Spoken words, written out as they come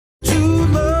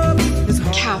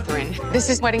This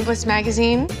is Wedding Bliss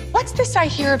magazine. What's this I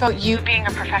hear about you being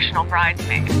a professional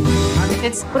bridesmaid?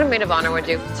 It's what a maid of honor would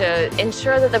do to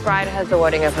ensure that the bride has the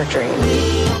wedding of her dreams.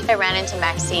 I ran into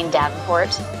Maxine Davenport.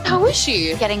 How is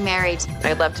she? Getting married.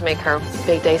 I'd love to make her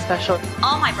big day special.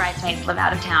 All my bridesmaids live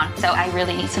out of town, so I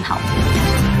really need some help.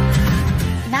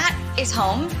 Matt is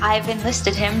home. I've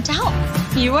enlisted him to help.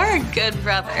 You are a good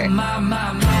brother.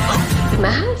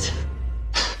 Matt?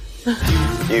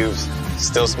 You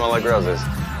still smell like roses.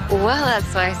 Well,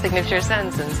 that's my signature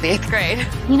scent since the 8th grade.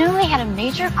 You know, I had a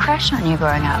major crush on you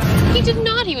growing up. He did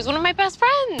not. He was one of my best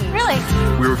friends. Really?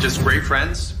 We were just great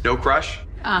friends, no crush.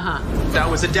 That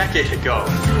was a decade ago.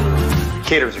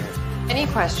 Caterers are here. Any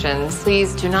questions,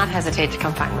 please do not hesitate to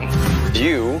come find me.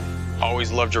 You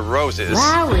always loved your roses.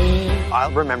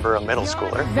 I remember a middle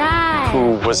schooler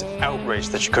who was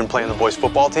outraged that she couldn't play on the boys'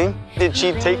 football team. Did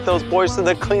she take those boys to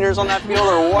the cleaners on that field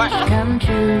or what?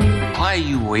 Why are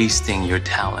you wasting your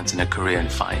talents in a career in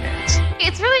finance?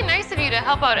 It's really nice of you to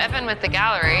help out Evan with the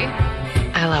gallery.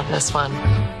 I love this one.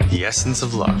 The Essence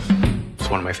of Love. It's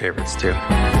one of my favorites, too.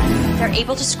 They're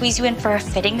able to squeeze you in for a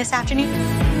fitting this afternoon?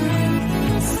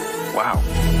 Wow,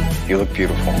 you look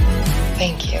beautiful.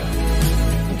 Thank you.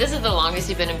 This is the longest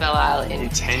you've been in Belle Isle in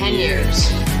 10 years.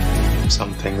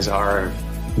 Some things are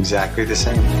exactly the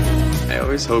same. I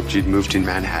always hoped you'd move to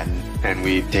Manhattan and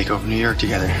we'd take over New York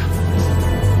together.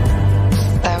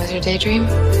 That was your daydream?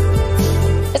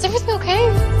 Is everything okay?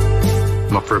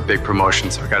 I'm up for a big promotion,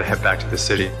 so I gotta head back to the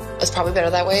city. It's probably better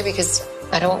that way because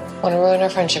I don't want to ruin our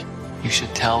friendship. You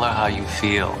should tell her how you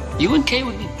feel. You and Kay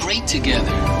would be great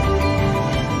together.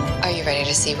 Are you ready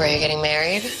to see where you're getting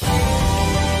married?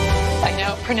 I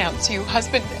now pronounce you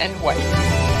husband and wife.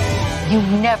 You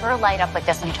never light up like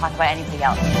this when you talk about anybody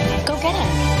else. Go get him.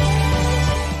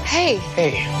 Hey.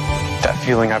 Hey, that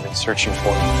feeling I've been searching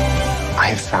for, I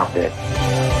have found it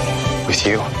with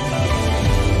you.